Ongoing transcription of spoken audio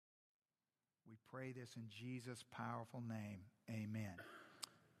pray this in Jesus' powerful name. Amen.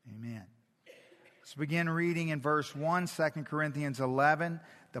 Amen. Let's begin reading in verse 1, 2 Corinthians 11.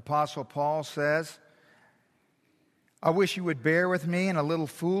 The Apostle Paul says, I wish you would bear with me in a little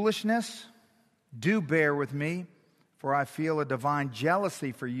foolishness. Do bear with me, for I feel a divine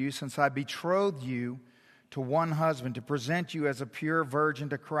jealousy for you, since I betrothed you to one husband to present you as a pure virgin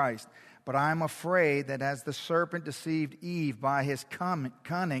to Christ. But I am afraid that as the serpent deceived Eve by his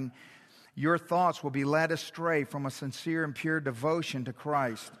cunning, your thoughts will be led astray from a sincere and pure devotion to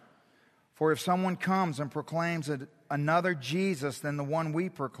Christ. For if someone comes and proclaims another Jesus than the one we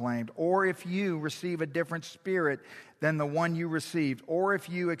proclaimed, or if you receive a different spirit than the one you received, or if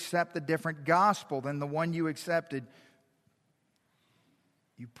you accept a different gospel than the one you accepted,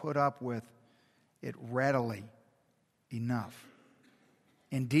 you put up with it readily enough.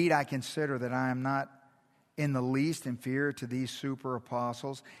 Indeed, I consider that I am not in the least inferior to these super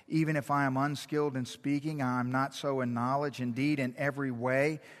apostles. Even if I am unskilled in speaking, I am not so in knowledge. Indeed, in every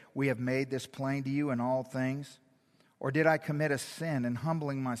way we have made this plain to you in all things. Or did I commit a sin in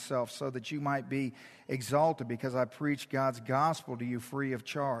humbling myself so that you might be exalted because I preached God's gospel to you free of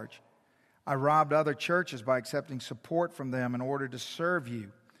charge? I robbed other churches by accepting support from them in order to serve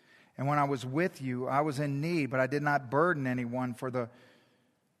you. And when I was with you, I was in need, but I did not burden anyone, for the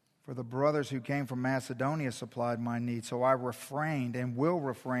brothers who came from Macedonia supplied my need. So I refrained and will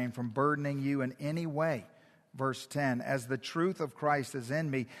refrain from burdening you in any way. Verse 10, as the truth of Christ is in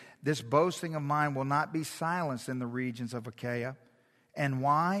me, this boasting of mine will not be silenced in the regions of Achaia. And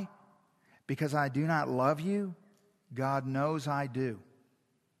why? Because I do not love you? God knows I do.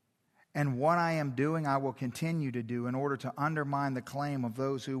 And what I am doing, I will continue to do in order to undermine the claim of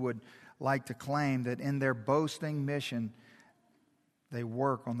those who would like to claim that in their boasting mission, they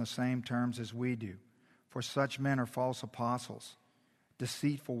work on the same terms as we do. For such men are false apostles,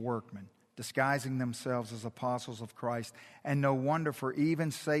 deceitful workmen, disguising themselves as apostles of Christ. And no wonder, for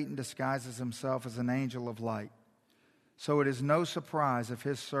even Satan disguises himself as an angel of light. So it is no surprise if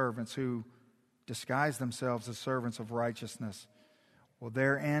his servants who disguise themselves as servants of righteousness, well,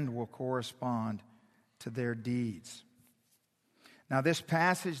 their end will correspond to their deeds. Now, this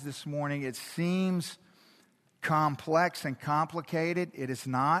passage this morning, it seems complex and complicated. It is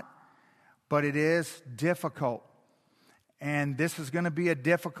not, but it is difficult. And this is going to be a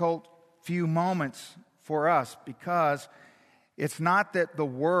difficult few moments for us, because it's not that the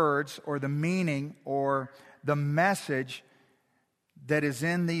words or the meaning or the message that is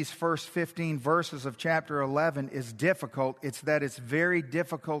in these first 15 verses of chapter 11 is difficult. It's that it's very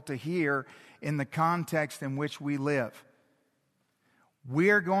difficult to hear in the context in which we live.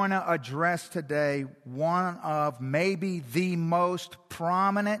 We're going to address today one of maybe the most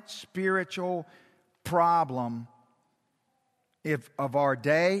prominent spiritual problem of our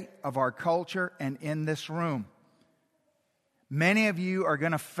day, of our culture, and in this room. Many of you are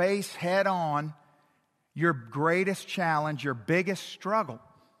going to face head on your greatest challenge, your biggest struggle,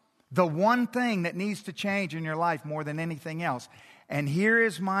 the one thing that needs to change in your life more than anything else. And here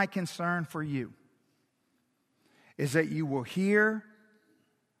is my concern for you, is that you will hear,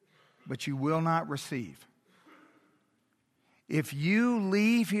 but you will not receive. If you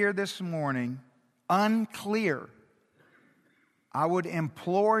leave here this morning unclear, I would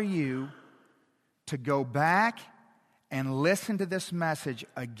implore you to go back and listen to this message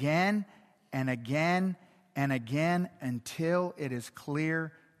again and again and again until it is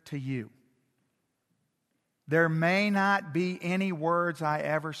clear to you. There may not be any words I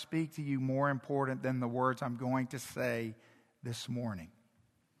ever speak to you more important than the words I'm going to say this morning.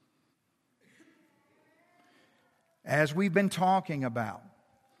 As we've been talking about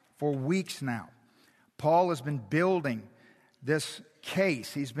for weeks now, Paul has been building this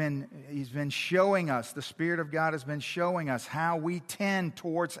case. He's been showing us, the Spirit of God has been showing us how we tend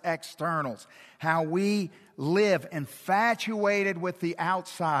towards externals, how we live infatuated with the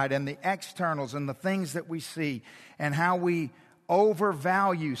outside and the externals and the things that we see, and how we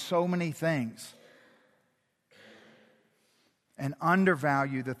overvalue so many things and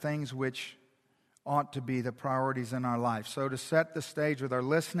undervalue the things which ought to be the priorities in our life. So to set the stage with our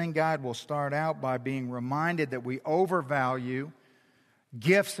listening guide, we'll start out by being reminded that we overvalue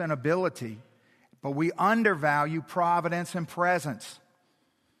gifts and ability, but we undervalue providence and presence.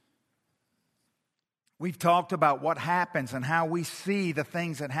 We've talked about what happens and how we see the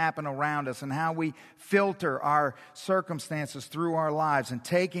things that happen around us and how we filter our circumstances through our lives and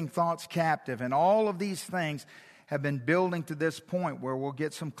taking thoughts captive. And all of these things have been building to this point where we'll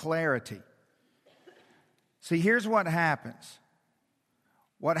get some clarity. See, here's what happens.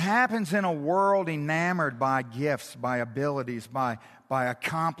 What happens in a world enamored by gifts, by abilities, by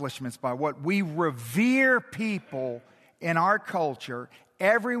accomplishments, by what we revere people in our culture,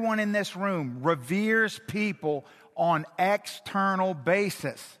 everyone in this room reveres people on external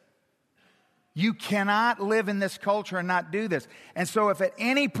basis. You cannot live in this culture and not do this. And so if at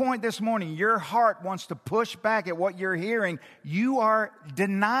any point this morning your heart wants to push back at what you're hearing, you are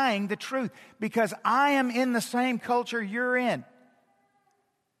denying the truth, because I am in the same culture you're in.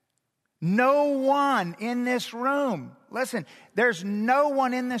 No one in this room, listen, there's no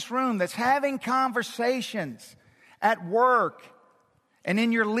one in this room that's having conversations at work and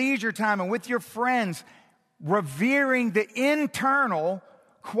in your leisure time and with your friends, revering the internal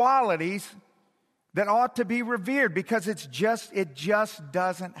qualities that ought to be revered, because it just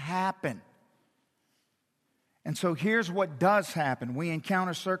doesn't happen. And so here's what does happen. We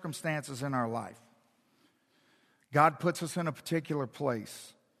encounter circumstances in our life. God puts us in a particular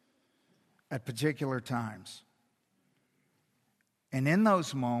place at particular times. And in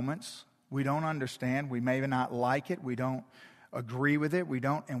those moments, we don't understand, we may not like it, we don't agree with it,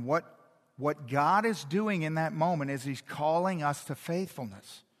 and what God is doing in that moment is He's calling us to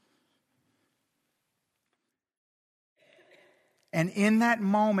faithfulness. And in that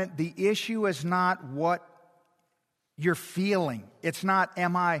moment, the issue is not what you're feeling. It's not,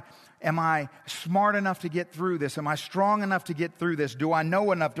 am I smart enough to get through this? Am I strong enough to get through this? Do I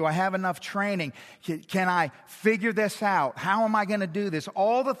know enough? Do I have enough training? Can I figure this out? How am I going to do this?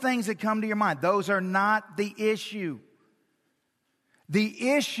 All the things that come to your mind, those are not the issue. The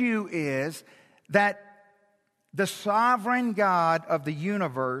issue is that the sovereign God of the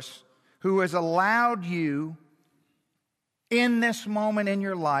universe, who has allowed you in this moment in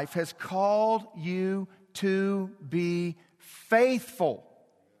your life, has called you to be faithful.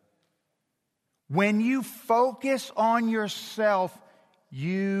 When you focus on yourself,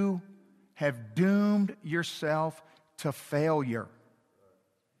 you have doomed yourself to failure.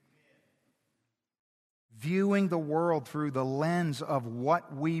 Viewing the world through the lens of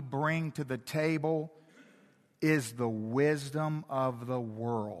what we bring to the table is the wisdom of the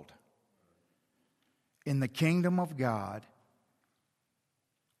world. In the kingdom of God,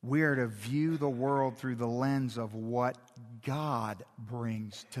 we are to view the world through the lens of what God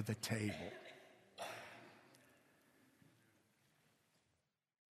brings to the table.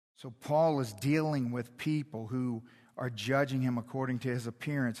 So Paul is dealing with people who are judging him according to his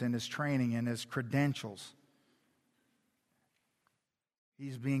appearance and his training and his credentials.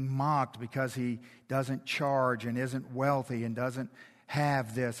 He's being mocked because he doesn't charge and isn't wealthy and doesn't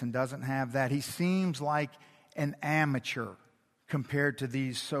have this and doesn't have that. He seems like an amateur compared to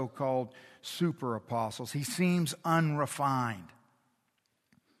these so-called super apostles. He seems unrefined.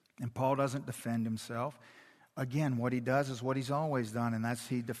 And Paul doesn't defend himself. Again, what he does is what he's always done, and that's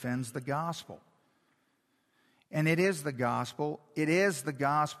he defends the gospel. And it is the gospel. It is the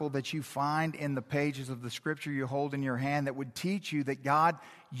gospel that you find in the pages of the scripture you hold in your hand that would teach you that God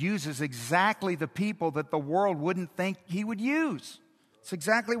uses exactly the people that the world wouldn't think He would use. It's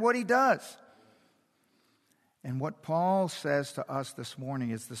exactly what He does. And what Paul says to us this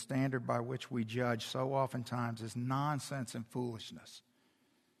morning is the standard by which we judge so oftentimes is nonsense and foolishness.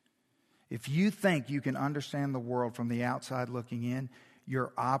 If you think you can understand the world from the outside looking in,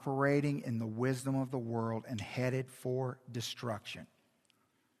 you're operating in the wisdom of the world and headed for destruction.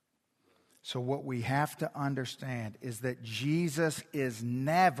 So what we have to understand is that Jesus is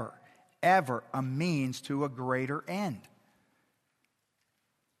never, ever a means to a greater end.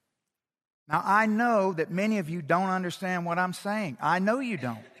 Now, I know that many of you don't understand what I'm saying. I know you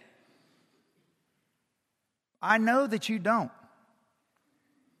don't. I know that you don't.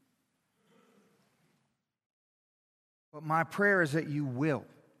 But my prayer is that you will.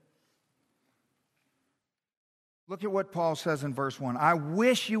 Look at what Paul says in verse 1. I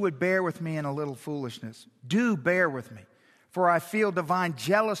wish you would bear with me in a little foolishness. Do bear with me. For I feel divine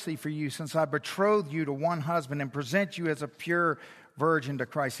jealousy for you, since I betrothed you to one husband and present you as a pure virgin to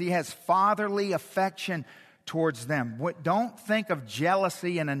Christ. He has fatherly affection towards them. Don't think of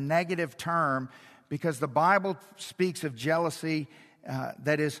jealousy in a negative term, because the Bible speaks of jealousy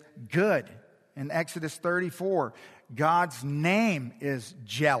that is good. In Exodus 34, God's name is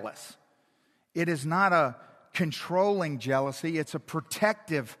jealous. It is not a controlling jealousy, it's a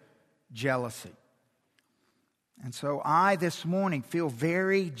protective jealousy. And so I this morning feel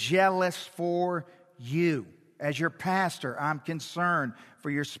very jealous for you. As your pastor, I'm concerned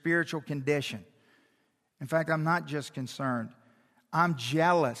for your spiritual condition. In fact, I'm not just concerned. I'm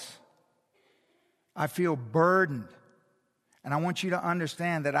jealous. I feel burdened. And I want you to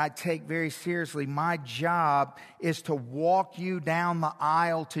understand that I take very seriously, my job is to walk you down the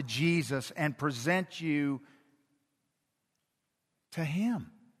aisle to Jesus and present you to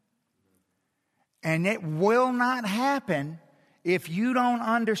Him. And it will not happen if you don't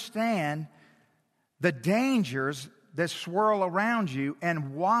understand the dangers that swirl around you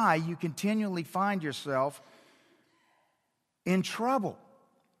and why you continually find yourself in trouble.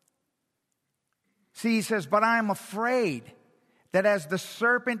 See, he says, but I am afraid that as the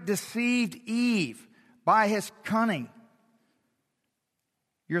serpent deceived Eve by his cunning,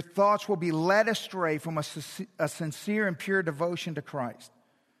 your thoughts will be led astray from a sincere and pure devotion to Christ.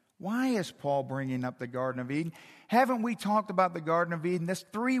 Why is Paul bringing up the Garden of Eden? Haven't we talked about the Garden of Eden? This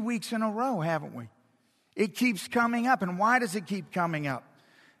 3 weeks in a row, haven't we? It keeps coming up. And why does it keep coming up?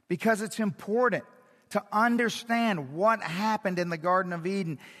 Because it's important to understand what happened in the Garden of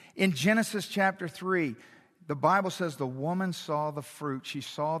Eden. In Genesis chapter 3, the Bible says the woman saw the fruit. She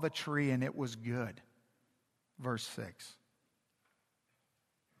saw the tree and it was good. Verse 6.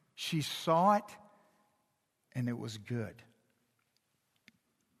 She saw it and it was good.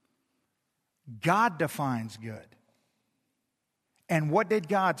 God defines good. And what did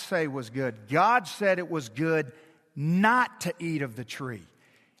God say was good? God said it was good not to eat of the tree.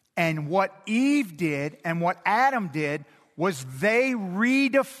 And what Eve did and what Adam did was they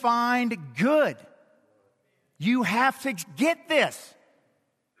redefined good. You have to get this.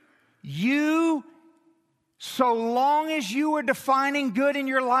 So long as you are defining good in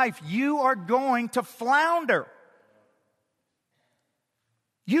your life, you are going to flounder.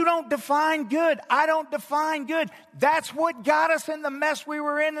 You don't define good. I don't define good. That's what got us in the mess we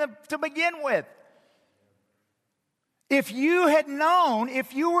were in to begin with. If you had known,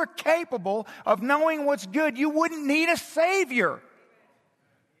 if you were capable of knowing what's good, you wouldn't need a Savior.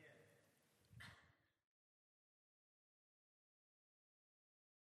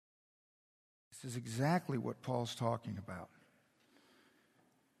 This is exactly what Paul's talking about.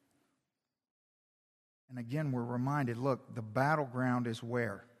 And again, we're reminded, look, the battleground is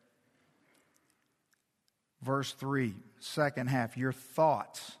where? Verse 3, second half, your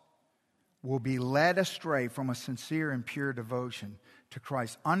thoughts will be led astray from a sincere and pure devotion to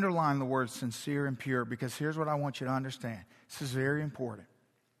Christ. Underline the word sincere and pure, because here's what I want you to understand. This is very important.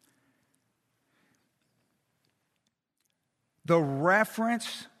 The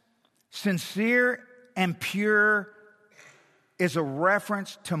reference, sincere and pure, is a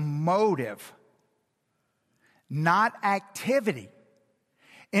reference to motive, not activity.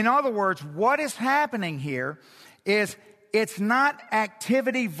 In other words, what is happening here is it's not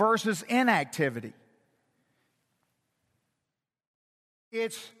activity versus inactivity.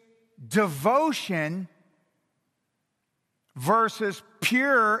 It's devotion versus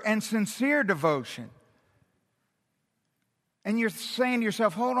pure and sincere devotion. And you're saying to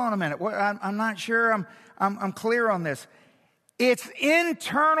yourself, hold on a minute, I'm not sure I'm clear on this. It's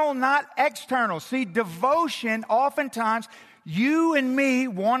internal, not external. See, devotion, oftentimes, you and me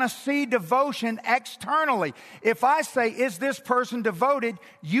want to see devotion externally. If I say, is this person devoted?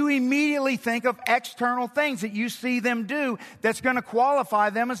 You immediately think of external things that you see them do that's going to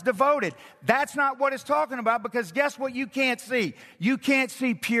qualify them as devoted. That's not what it's talking about, because guess what you can't see? You can't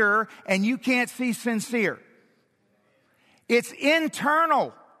see pure and you can't see sincere. It's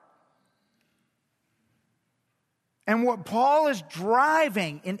internal. And what Paul is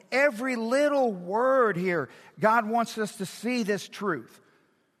driving in every little word here, God wants us to see this truth.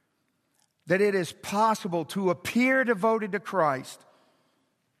 That it is possible to appear devoted to Christ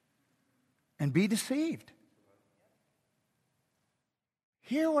and be deceived.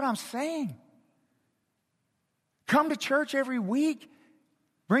 Hear what I'm saying. Come to church every week.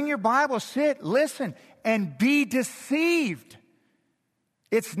 Bring your Bible, sit, listen, and be deceived.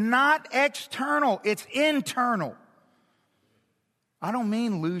 It's not external, it's internal. I don't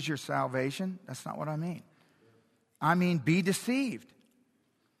mean lose your salvation. That's not what I mean. I mean be deceived.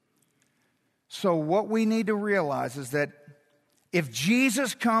 So what we need to realize is that if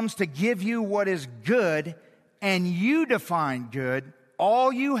Jesus comes to give you what is good and you define good,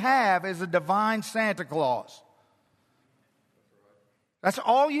 all you have is a divine Santa Claus. That's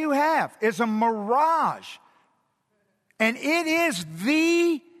all you have is a mirage. And it is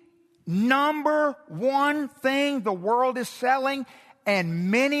the number one thing the world is selling,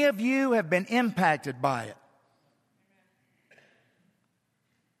 and many of you have been impacted by it.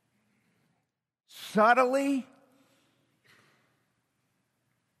 Subtly,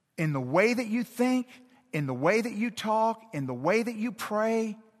 in the way that you think, in the way that you talk, in the way that you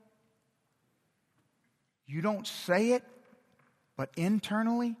pray. You don't say it, but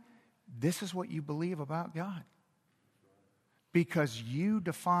internally, this is what you believe about God. Because you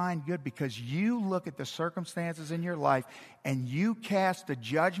define good, because you look at the circumstances in your life and you cast a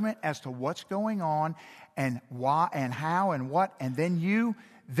judgment as to what's going on and why and how and what, and then you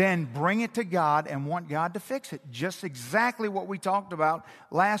bring it to God and want God to fix it. Just exactly what we talked about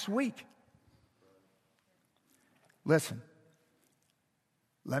last week. Listen,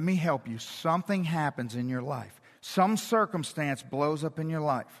 let me help you. Something happens in your life. Some circumstance blows up in your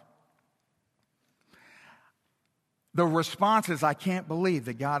life. The response is, I can't believe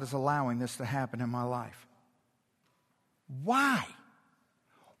that God is allowing this to happen in my life. Why?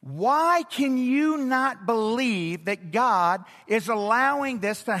 Why can you not believe that God is allowing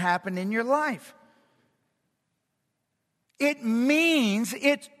this to happen in your life? It means,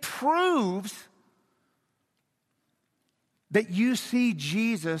 it proves that you see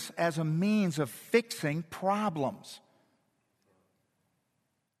Jesus as a means of fixing problems.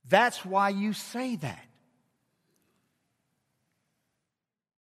 That's why you say that.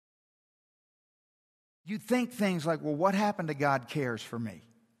 You think things like, well, what happened to God cares for me?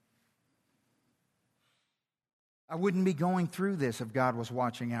 I wouldn't be going through this if God was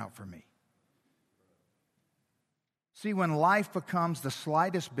watching out for me. See, when life becomes the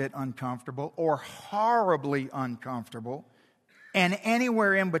slightest bit uncomfortable or horribly uncomfortable, and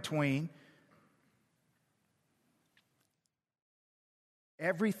anywhere in between,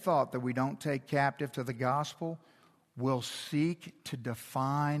 every thought that we don't take captive to the gospel will seek to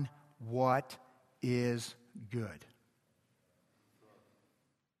define what is good.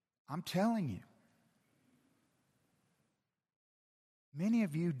 I'm telling you. Many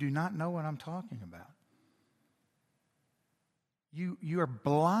of you do not know what I'm talking about. You are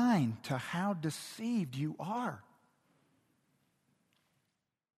blind to how deceived you are.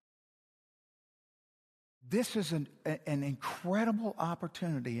 This is an incredible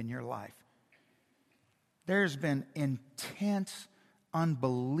opportunity in your life. There's been intense,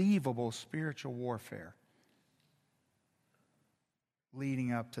 unbelievable spiritual warfare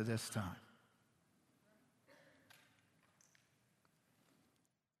leading up to this time.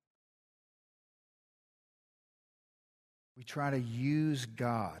 We try to use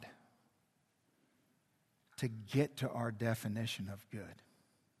God to get to our definition of good.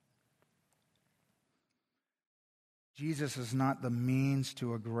 Jesus is not the means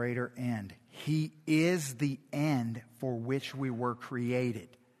to a greater end. He is the end for which we were created.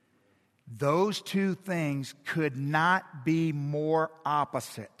 Those two things could not be more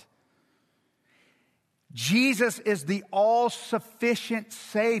opposite. Jesus is the all-sufficient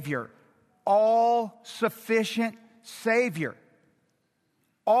Savior. All-sufficient Savior.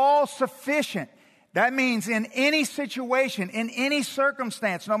 All-sufficient. That means in any situation, in any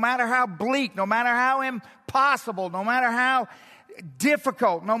circumstance, no matter how bleak, no matter how impossible, no matter how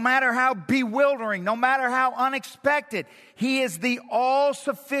difficult, no matter how bewildering, no matter how unexpected, He is the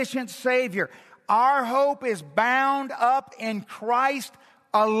all-sufficient Savior. Our hope is bound up in Christ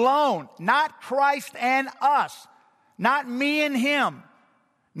alone, not Christ and us, not me and Him.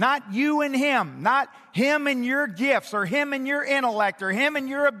 Not you and Him, not Him and your gifts, or Him and your intellect, or Him and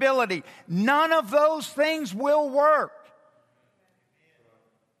your ability. None of those things will work.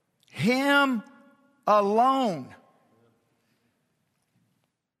 Him alone.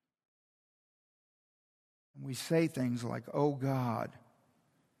 We say things like, oh God,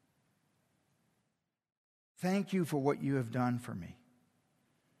 thank you for what you have done for me.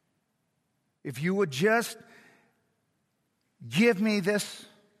 If you would just give me this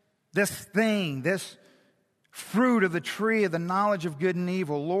thing, this fruit of the tree of the knowledge of good and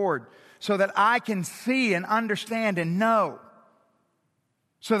evil, Lord, so that I can see and understand and know,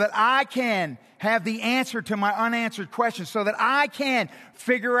 so that I can have the answer to my unanswered questions, so that I can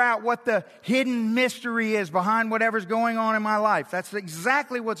figure out what the hidden mystery is behind whatever's going on in my life. That's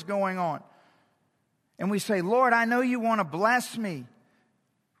exactly what's going on. And we say, Lord, I know you want to bless me.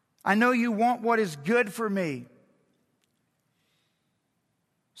 I know you want what is good for me.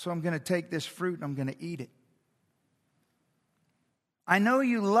 So I'm going to take this fruit and I'm going to eat it. I know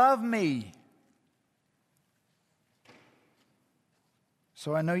you love me.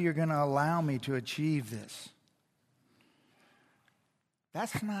 So I know you're going to allow me to achieve this.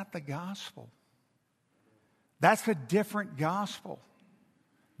 That's not the gospel. That's a different gospel.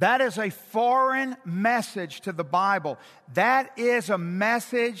 That is a foreign message to the Bible. That is a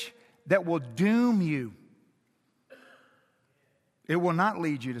message that will doom you. It will not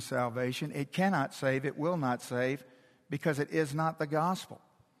lead you to salvation. It cannot save. It will not save because it is not the gospel.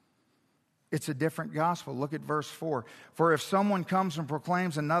 It's a different gospel. Look at verse 4. For if someone comes and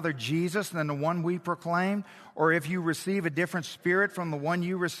proclaims another Jesus than the one we proclaimed, or if you receive a different spirit from the one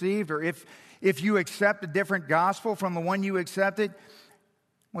you received, or if you accept a different gospel from the one you accepted,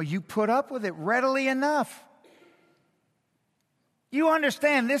 well, you put up with it readily enough. You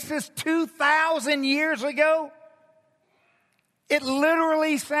understand, this is 2,000 years ago. It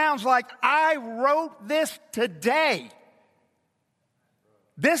literally sounds like I wrote this today.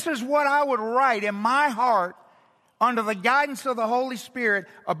 This is what I would write in my heart under the guidance of the Holy Spirit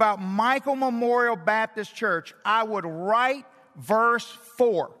about Michael Memorial Baptist Church. I would write verse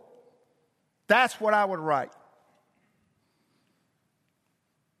 4. That's what I would write.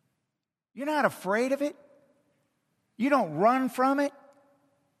 You're not afraid of it. You don't run from it.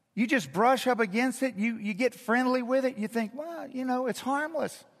 You just brush up against it. You get friendly with it. You think, well, it's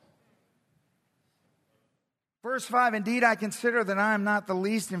harmless. Verse 5, indeed, I consider that I am not the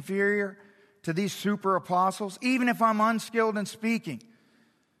least inferior to these super apostles, even if I'm unskilled in speaking.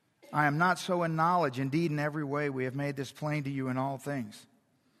 I am not so in knowledge. Indeed, in every way, we have made this plain to you in all things.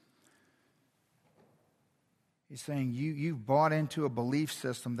 He's saying you've bought into a belief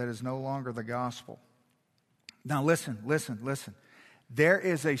system that is no longer the gospel. Now listen. There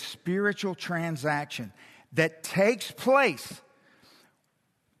is a spiritual transaction that takes place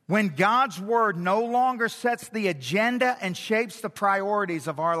when God's word no longer sets the agenda and shapes the priorities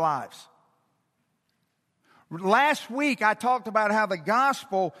of our lives. Last week I talked about how the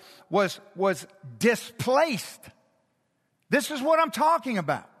gospel was displaced. This is what I'm talking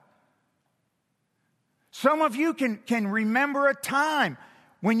about. Some of you can remember a time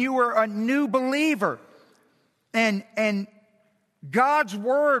when you were a new believer and God's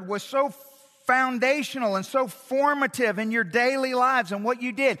word was so foundational and so formative in your daily lives and what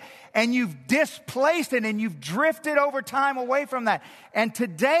you did. And you've displaced it and you've drifted over time away from that. And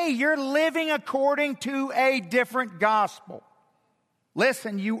today you're living according to a different gospel.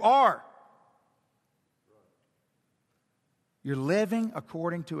 Listen, you are. You're living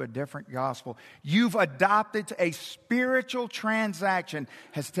according to a different gospel. You've adopted a spiritual transaction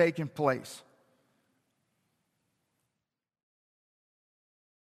has taken place.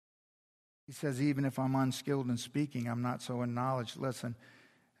 He says, even if I'm unskilled in speaking, I'm not so in knowledge. Listen,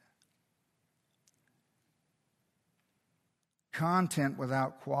 content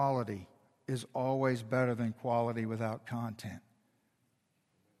without quality is always better than quality without content.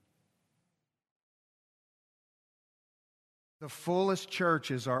 The fullest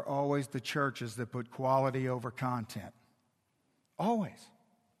churches are always the churches that put quality over content. Always.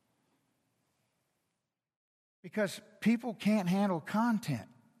 Because people can't handle content.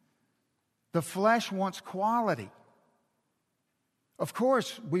 The flesh wants quality. Of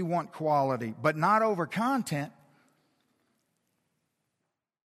course, we want quality, but not over content.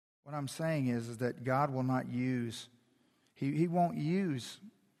 What I'm saying is that God will not use, He won't use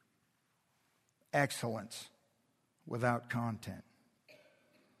excellence without content.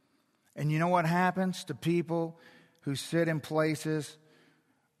 And you know what happens to people who sit in places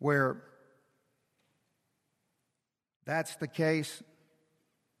where that's the case?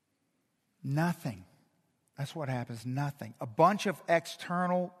 Nothing. That's what happens, nothing. A bunch of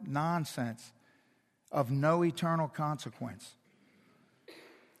external nonsense of no eternal consequence.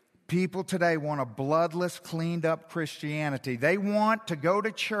 People today want a bloodless, cleaned up Christianity. They want to go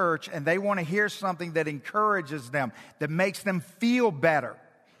to church and they want to hear something that encourages them, that makes them feel better.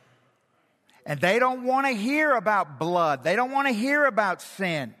 And they don't want to hear about blood. They don't want to hear about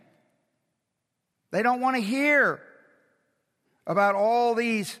sin. They don't want to hear about all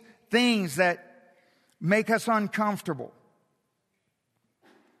these things that make us uncomfortable.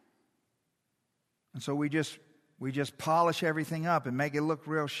 And so we just polish everything up and make it look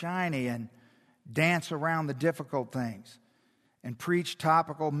real shiny and dance around the difficult things and preach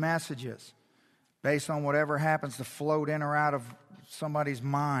topical messages based on whatever happens to float in or out of somebody's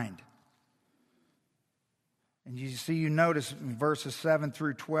mind. And you notice in verses 7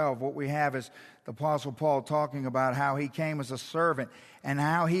 through 12, what we have is the Apostle Paul talking about how he came as a servant and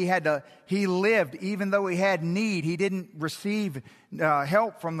how he lived even though he had need. He didn't receive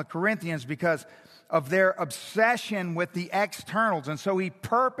help from the Corinthians because of their obsession with the externals. And so he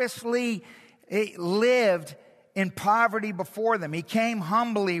purposely lived in poverty before them. He came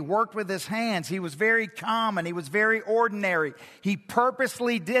humbly, worked with his hands. He was very common. He was very ordinary. He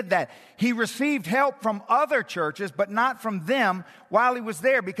purposely did that. He received help from other churches, but not from them while he was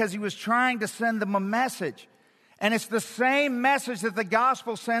there because he was trying to send them a message. And it's the same message that the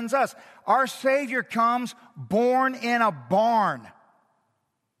gospel sends us. Our Savior comes born in a barn.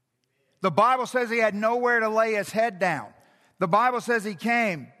 The Bible says he had nowhere to lay his head down. The Bible says he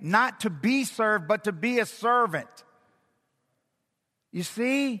came not to be served, but to be a servant. You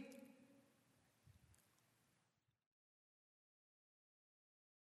see?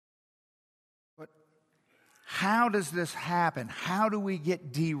 But how does this happen? How do we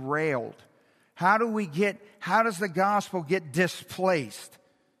get derailed? How does the gospel get displaced?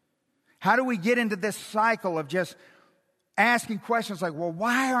 How do we get into this cycle of just asking questions like, well,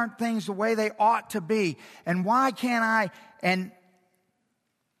 why aren't things the way they ought to be? And why can't I? And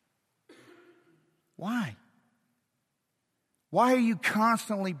why? Why are you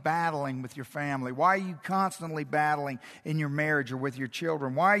constantly battling with your family? Why are you constantly battling in your marriage or with your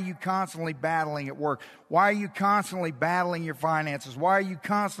children? Why are you constantly battling at work? Why are you constantly battling your finances? Why are you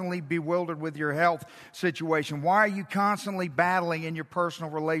constantly bewildered with your health situation? Why are you constantly battling in your personal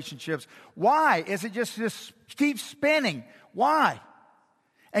relationships? Why? Is it just keeps spinning? Why?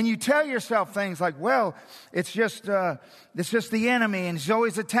 And you tell yourself things like, well, it's just the enemy and he's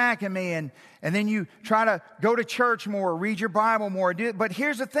always attacking me. And then you try to go to church more, read your Bible more. But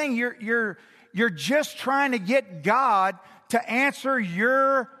here's the thing, you're just trying to get God to answer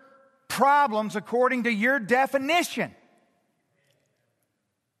your problems according to your definition.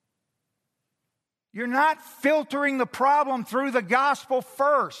 You're not filtering the problem through the gospel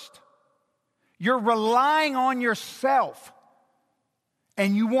first. You're relying on yourself.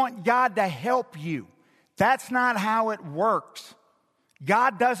 And you want God to help you. That's not how it works.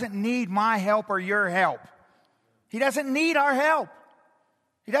 God doesn't need my help or your help. He doesn't need our help.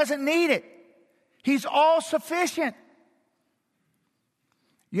 He doesn't need it. He's all sufficient.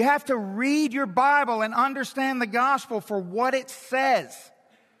 You have to read your Bible and understand the gospel for what it says.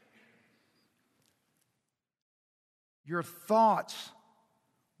 Your thoughts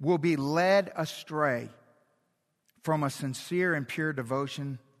will be led astray from a sincere and pure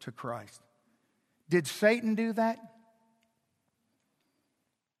devotion to Christ. Did Satan do that?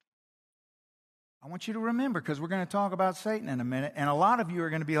 I want you to remember, because we're going to talk about Satan in a minute, and a lot of you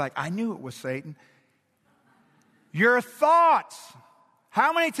are going to be like, I knew it was Satan. Your thoughts.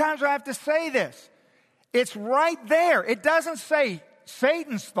 How many times do I have to say this? It's right there. It doesn't say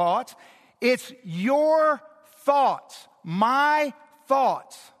Satan's thoughts. It's your thoughts, my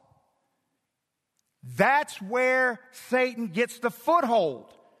thoughts. That's where Satan gets the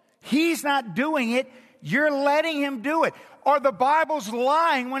foothold. He's not doing it. You're letting him do it. Or the Bible's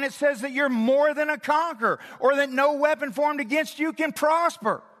lying when it says that you're more than a conqueror, or that no weapon formed against you can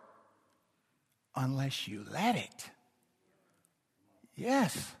prosper. Unless you let it.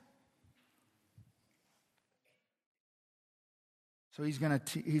 Yes. So he's going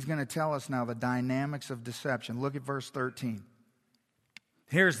to tell us now the dynamics of deception. Look at verse 13.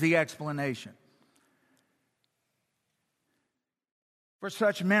 Here's the explanation. For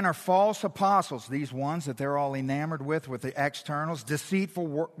such men are false apostles, these ones that they're all enamored with the externals, deceitful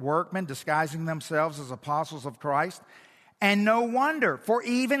workmen disguising themselves as apostles of Christ. And no wonder, for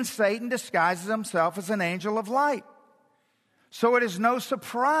even Satan disguises himself as an angel of light. So it is no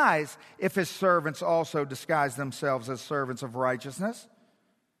surprise if his servants also disguise themselves as servants of righteousness.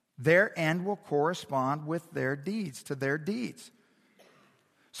 Their end will correspond with their deeds, to their deeds.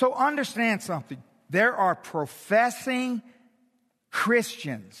 So understand something. There are professing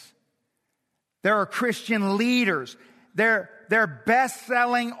Christians. There are Christian leaders. They're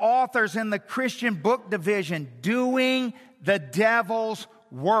best-selling authors in the Christian book division doing the devil's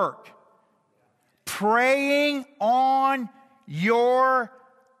work. Preying on your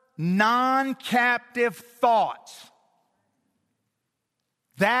non-captive thoughts.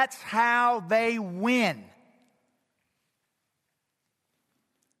 That's how they win.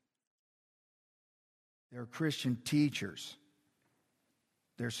 They're Christian teachers.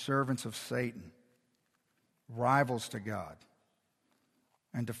 They're servants of Satan, rivals to God.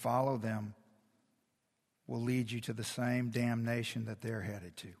 And to follow them will lead you to the same damnation that they're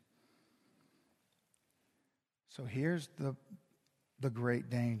headed to. So here's the great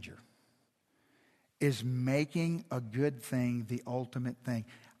danger. Is making a good thing the ultimate thing.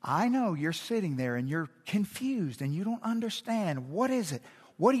 I know you're sitting there and you're confused and you don't understand. What is it?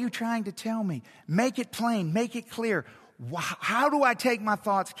 What are you trying to tell me? Make it plain. Make it clear. How do I take my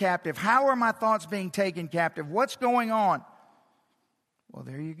thoughts captive? How are my thoughts being taken captive? What's going on? Well,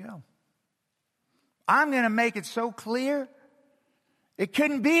 there you go. I'm going to make it so clear. It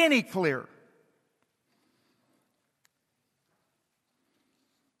couldn't be any clearer.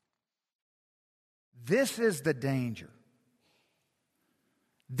 This is the danger.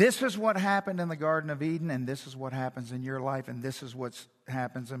 This is what happened in the Garden of Eden, and this is what happens in your life, and this is what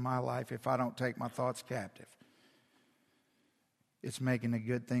happens in my life if I don't take my thoughts captive. It's making a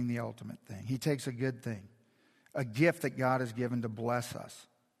good thing the ultimate thing. He takes a good thing, a gift that God has given to bless us.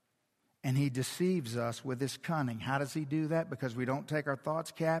 And he deceives us with his cunning. How does he do that? Because we don't take our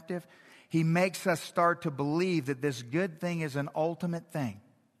thoughts captive. He makes us start to believe that this good thing is an ultimate thing.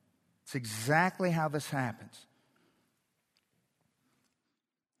 It's exactly how this happens.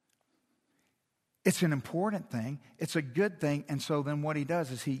 It's an important thing. It's a good thing. And so then what he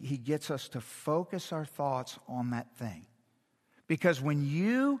does is he gets us to focus our thoughts on that thing. Because when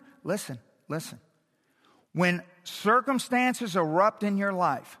you, listen, when circumstances erupt in your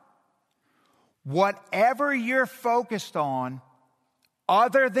life, whatever you're focused on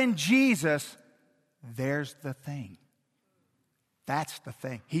other than Jesus, there's the thing. That's the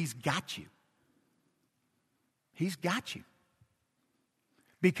thing. He's got you. He's got you.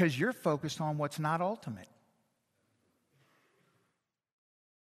 Because you're focused on what's not ultimate.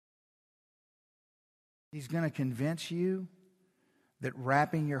 He's going to convince you that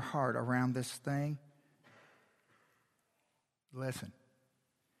wrapping your heart around this thing, listen,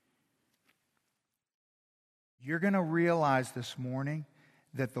 you're going to realize this morning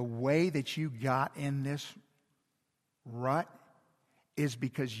that the way that you got in this rut is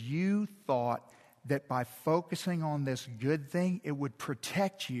because you thought that by focusing on this good thing, it would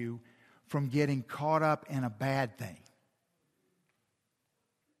protect you from getting caught up in a bad thing.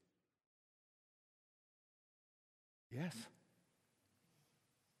 Yes.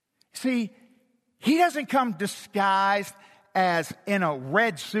 See, he doesn't come disguised as in a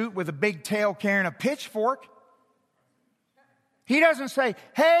red suit with a big tail carrying a pitchfork. He doesn't say,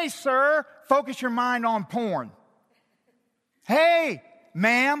 hey, sir, focus your mind on porn. Hey,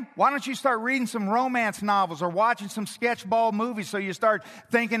 ma'am, why don't you start reading some romance novels or watching some sketchball movies so you start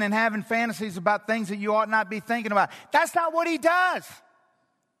thinking and having fantasies about things that you ought not be thinking about. That's not what he does.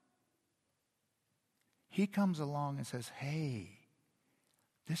 He comes along and says, hey,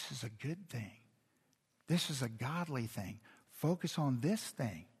 this is a good thing. This is a godly thing. Focus on this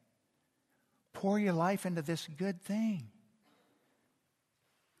thing. Pour your life into this good thing.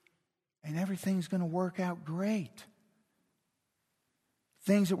 And everything's going to work out great.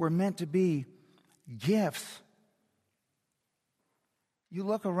 Things that were meant to be gifts. You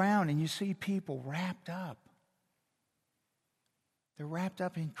look around and you see people wrapped up. They're wrapped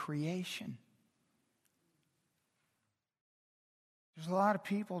up in creation. There's a lot of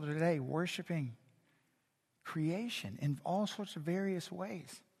people today worshiping creation in all sorts of various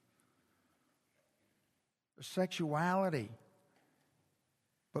ways. There's sexuality.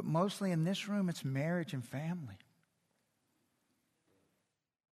 But mostly in this room, it's marriage and family.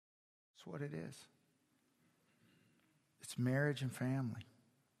 That's what it is. It's marriage and family.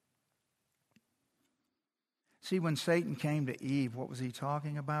 See, when Satan came to Eve, what was he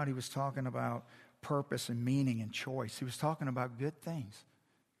talking about? He was talking about purpose and meaning and choice. He was talking about good things.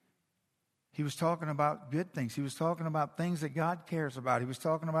 He was talking about good things. He was talking about things that God cares about. He was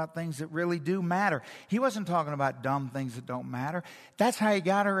talking about things that really do matter. He wasn't talking about dumb things that don't matter. That's how he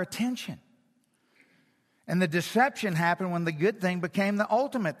got her attention. And the deception happened when the good thing became the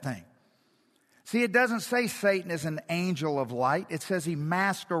ultimate thing. See, it doesn't say Satan is an angel of light. It says he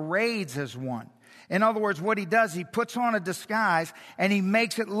masquerades as one. In other words, what he does, he puts on a disguise and he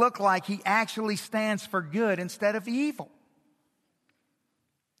makes it look like he actually stands for good instead of evil.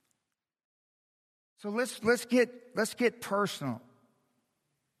 So let's get personal.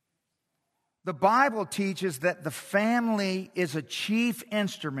 The Bible teaches that the family is a chief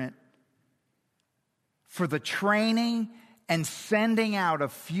instrument for the training and sending out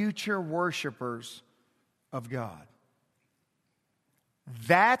of future worshipers of God.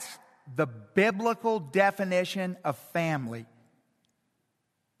 That's the biblical definition of family.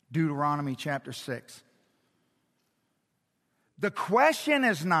 Deuteronomy chapter 6. The question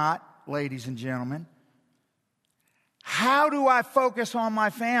is not, ladies and gentlemen, how do I focus on my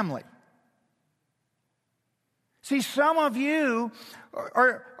family? See, some of you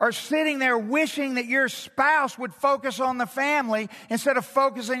are sitting there wishing that your spouse would focus on the family instead of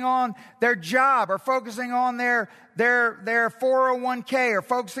focusing on their job or focusing on their 401k or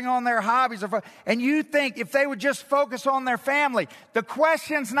focusing on their hobbies. And you think if they would just focus on their family. The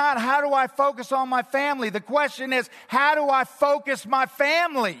question's not how do I focus on my family? The question is how do I focus my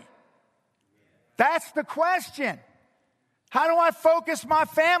family? That's the question. How do I focus my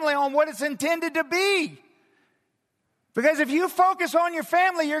family on what it's intended to be? Because if you focus on your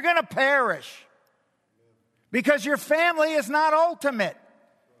family, you're going to perish. Because your family is not ultimate.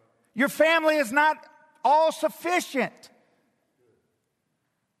 Your family is not all sufficient.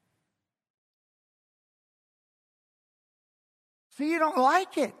 See, you don't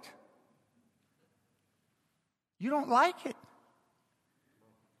like it. You don't like it.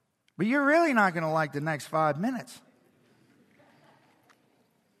 But you're really not going to like the next 5 minutes.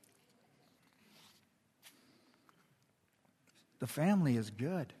 The family is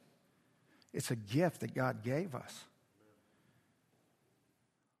good. It's a gift that God gave us.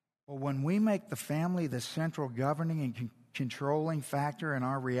 Well, when we make the family the central governing and controlling factor in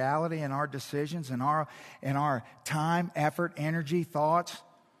our reality and our decisions and our time, effort, energy, thoughts,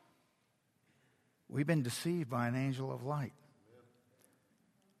 we've been deceived by an angel of light.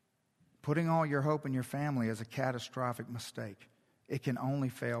 Putting all your hope in your family is a catastrophic mistake. It can only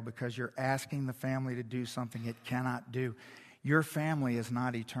fail because you're asking the family to do something it cannot do. Your family is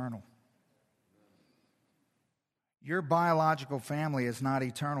not eternal. Your biological family is not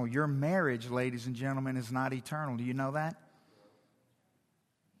eternal. Your marriage, ladies and gentlemen, is not eternal. Do you know that?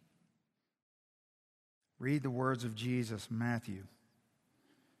 Read the words of Jesus, Matthew.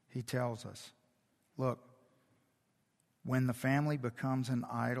 He tells us, look, when the family becomes an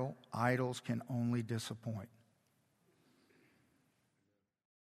idol, idols can only disappoint.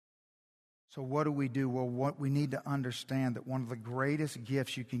 So what do we do? Well, what we need to understand that one of the greatest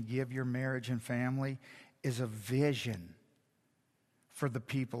gifts you can give your marriage and family is a vision for the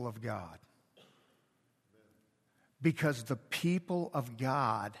people of God. Because the people of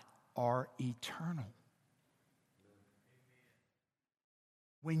God are eternal.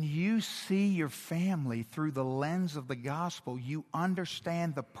 When you see your family through the lens of the gospel, you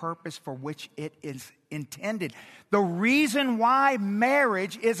understand the purpose for which it is intended. The reason why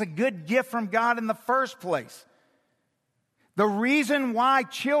marriage is a good gift from God in the first place. The reason why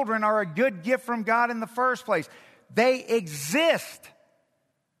children are a good gift from God in the first place. They exist.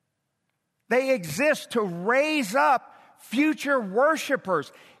 They exist to raise up future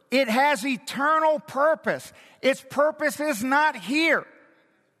worshipers. It has eternal purpose. Its purpose is not here.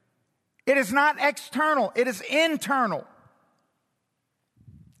 It is not external. It is internal.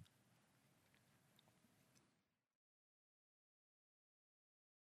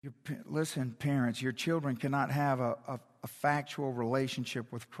 Listen, parents, your children cannot have a factual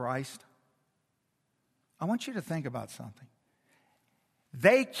relationship with Christ. I want you to think about something.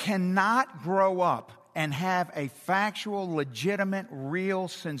 They cannot grow up and have a factual, legitimate, real,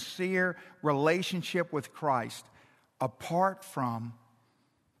 sincere relationship with Christ apart from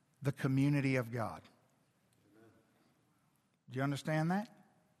the community of God. Do you understand that?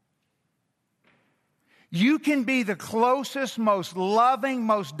 You can be the closest, most loving,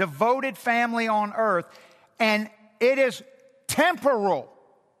 most devoted family on earth, and it is temporal.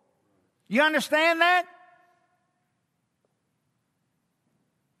 You understand that?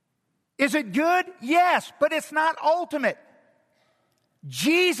 Is it good? Yes, but it's not ultimate.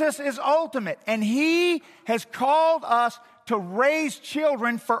 Jesus is ultimate, and He has called us to raise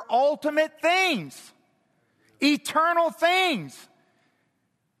children for ultimate things, eternal things.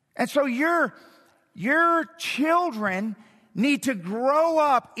 And so your children need to grow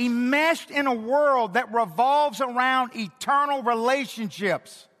up enmeshed in a world that revolves around eternal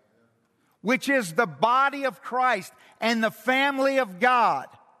relationships, which is the body of Christ and the family of God,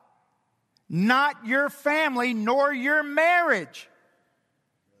 not your family nor your marriage.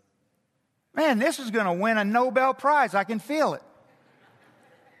 Man, this is going to win a Nobel Prize. I can feel it.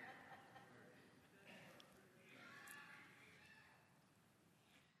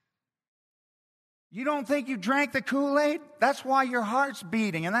 You don't think you drank the Kool-Aid? That's why your heart's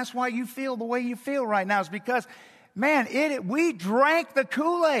beating, and that's why you feel the way you feel right now. It's because, man, we drank the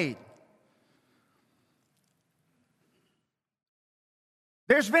Kool-Aid.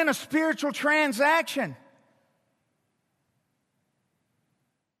 There's been a spiritual transaction.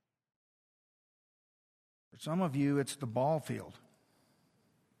 For some of you, it's the ball field.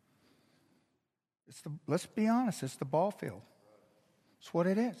 Let's be honest, it's the ball field. It's what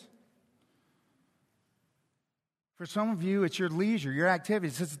it is. For some of you, it's your leisure, your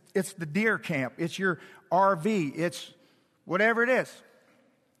activities. It's the deer camp. It's your RV. It's whatever it is.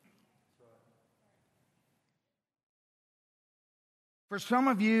 For some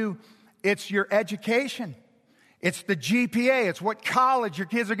of you, it's your education. It's the GPA. It's what college your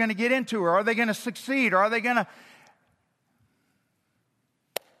kids are going to get into. Or are they going to succeed? Or are they going to...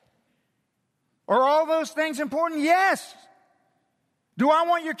 Are all those things important? Yes. Do I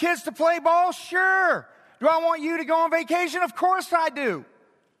want your kids to play ball? Sure. Do I want you to go on vacation? Of course I do.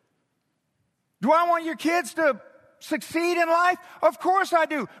 Do I want your kids to succeed in life? Of course I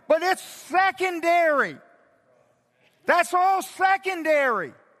do. But it's secondary. That's all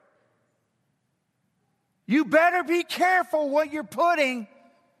secondary. You better be careful what you're putting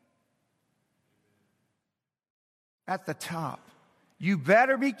at the top. You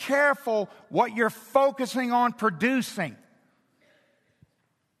better be careful what you're focusing on producing.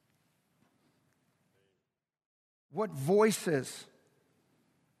 What voices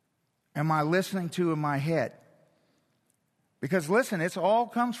am I listening to in my head? Because listen, it all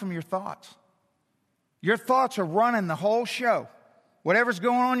comes from your thoughts. Your thoughts are running the whole show. Whatever's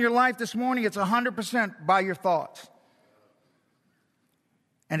going on in your life this morning, it's 100% by your thoughts.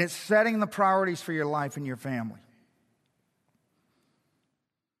 And it's setting the priorities for your life and your family.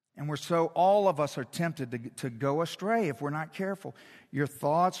 And all of us are tempted to go astray if we're not careful. Your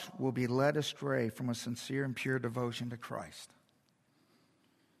thoughts will be led astray from a sincere and pure devotion to Christ.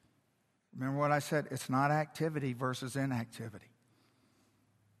 Remember what I said? It's not activity versus inactivity.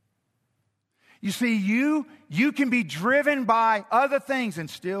 You see, you can be driven by other things and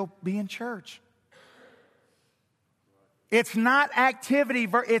still be in church. It's not activity,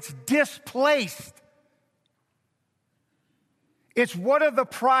 it's displaced. It's what are the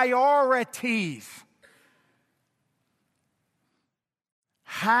priorities?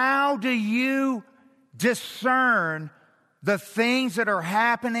 How do you discern the things that are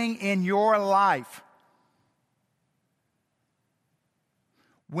happening in your life?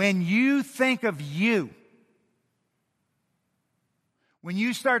 When you think of you, when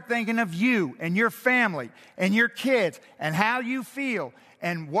you start thinking of you and your family and your kids and how you feel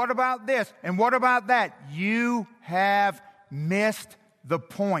and what about this and what about that, you have missed the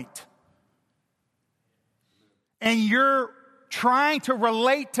point. And you're trying to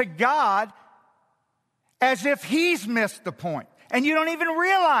relate to God as if He's missed the point. And you don't even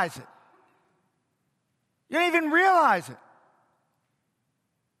realize it. You don't even realize it.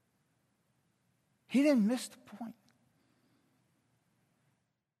 He didn't miss the point.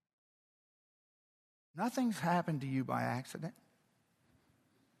 Nothing's happened to you by accident.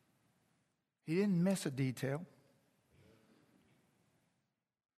 He didn't miss a detail.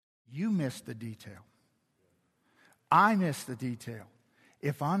 You missed the detail. I missed the detail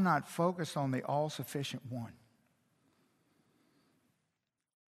if I'm not focused on the all-sufficient one.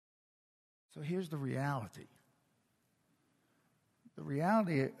 So here's the reality. The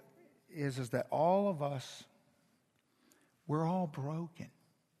reality is that all of us, we're all broken.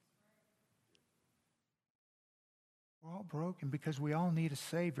 We're all broken because we all need a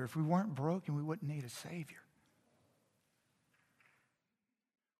Savior. If we weren't broken, we wouldn't need a Savior.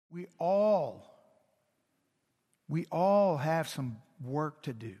 We all have some work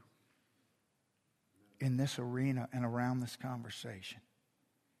to do in this arena and around this conversation.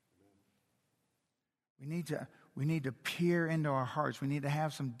 We need to peer into our hearts. We need to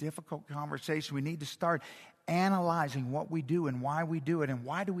have some difficult conversation. We need to start analyzing what we do and why we do it and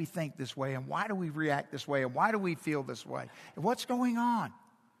why do we think this way and why do we react this way and why do we feel this way and what's going on.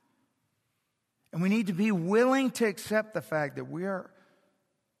 And we need to be willing to accept the fact that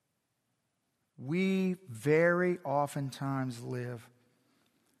we very oftentimes live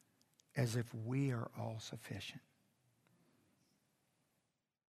as if we are all sufficient.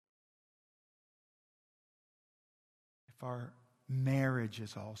 If our marriage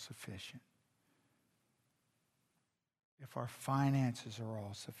is all sufficient. If our finances are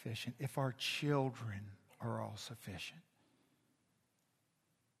all sufficient. If our children are all sufficient.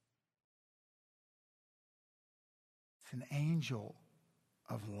 It's an angel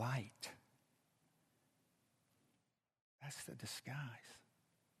of light. That's the disguise.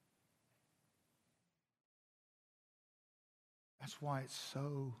 That's why it's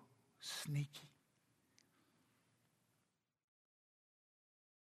so sneaky.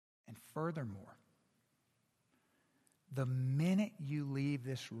 And furthermore, the minute you leave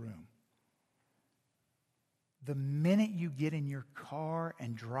this room, the minute you get in your car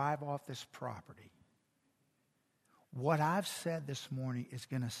and drive off this property, what I've said this morning is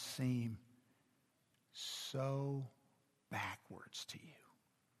going to seem so backwards to you.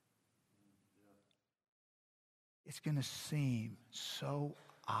 It's going to seem so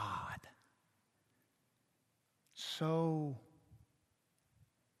odd, so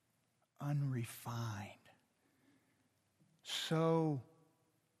unrefined, so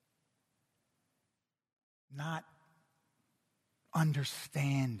not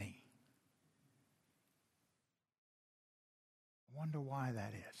understanding. I wonder why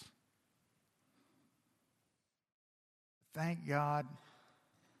that is. Thank God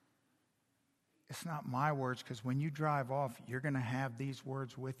it's not my words, because when you drive off, you're going to have these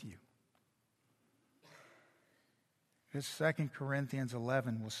words with you. This 2 Corinthians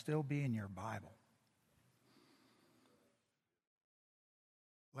 11 will still be in your Bible.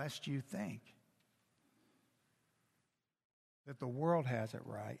 Lest you think that the world has it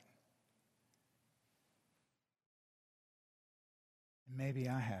right. And maybe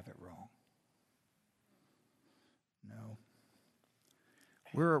I have it wrong. No.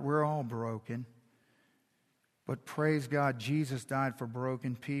 We're all broken. But praise God, Jesus died for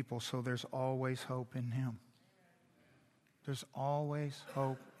broken people, so there's always hope in Him. There's always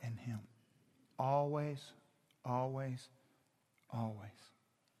hope in Him. Always, always, always.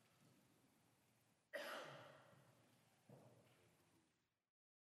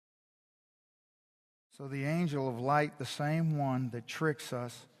 So the angel of light, the same one that tricks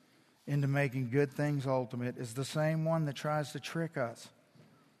us into making good things ultimate, is the same one that tries to trick us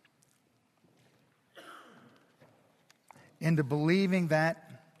into believing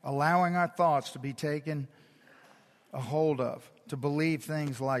that, allowing our thoughts to be taken a hold of, to believe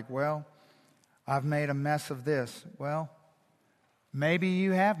things like, well, I've made a mess of this. Well, maybe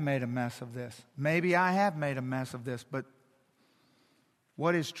you have made a mess of this. Maybe I have made a mess of this. But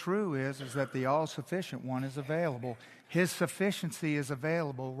what is true is that the all-sufficient one is available. His sufficiency is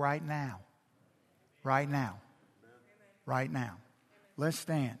available right now. Right now. Right now. Let's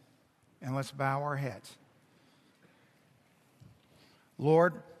stand and let's bow our heads.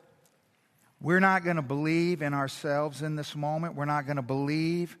 Lord, we're not going to believe in ourselves in this moment. We're not going to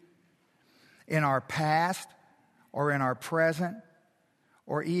believe in our past or in our present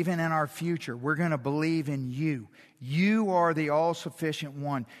or even in our future. We're going to believe in you. You are the all-sufficient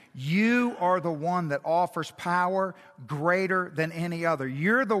one. You are the one that offers power greater than any other.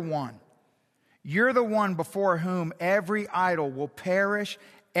 You're the one. You're the one before whom every idol will perish,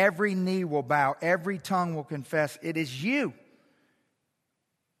 every knee will bow, every tongue will confess. It is you.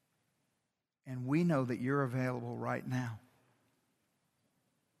 And we know that you're available right now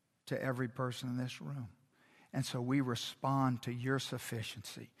to every person in this room. And so we respond to your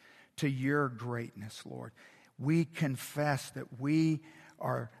sufficiency, to your greatness, Lord. We confess that we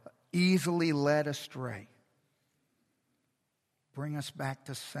are easily led astray. Bring us back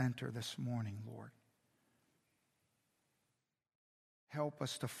to center this morning, Lord. Help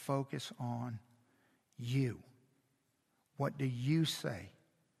us to focus on you. What do you say?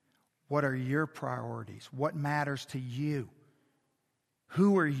 What are your priorities? What matters to you?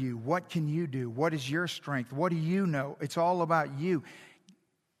 Who are you? What can you do? What is your strength? What do you know? It's all about you.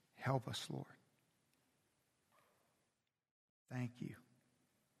 Help us, Lord. Thank you.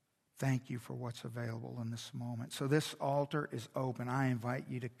 Thank you for what's available in this moment. So this altar is open. I invite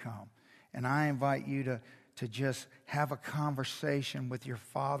you to come. And I invite you to just have a conversation with your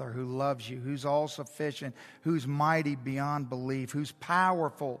Father who loves you, who's all-sufficient, who's mighty beyond belief, who's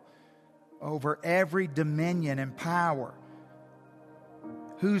powerful over every dominion and power,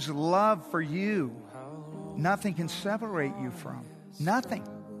 whose love for you nothing can separate you from. Nothing.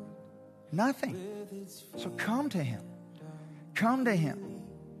 Nothing. So come to Him. Come to Him.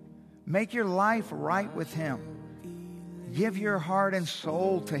 Make your life right with Him. Give your heart and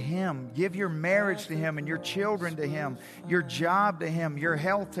soul to Him. Give your marriage to Him and your children to Him, your job to Him, your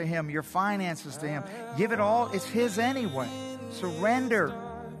health to Him, your finances to Him. Give it all. It's His anyway. Surrender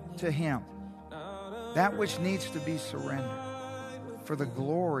to Him that which needs to be surrendered for the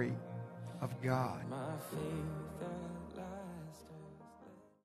glory of God.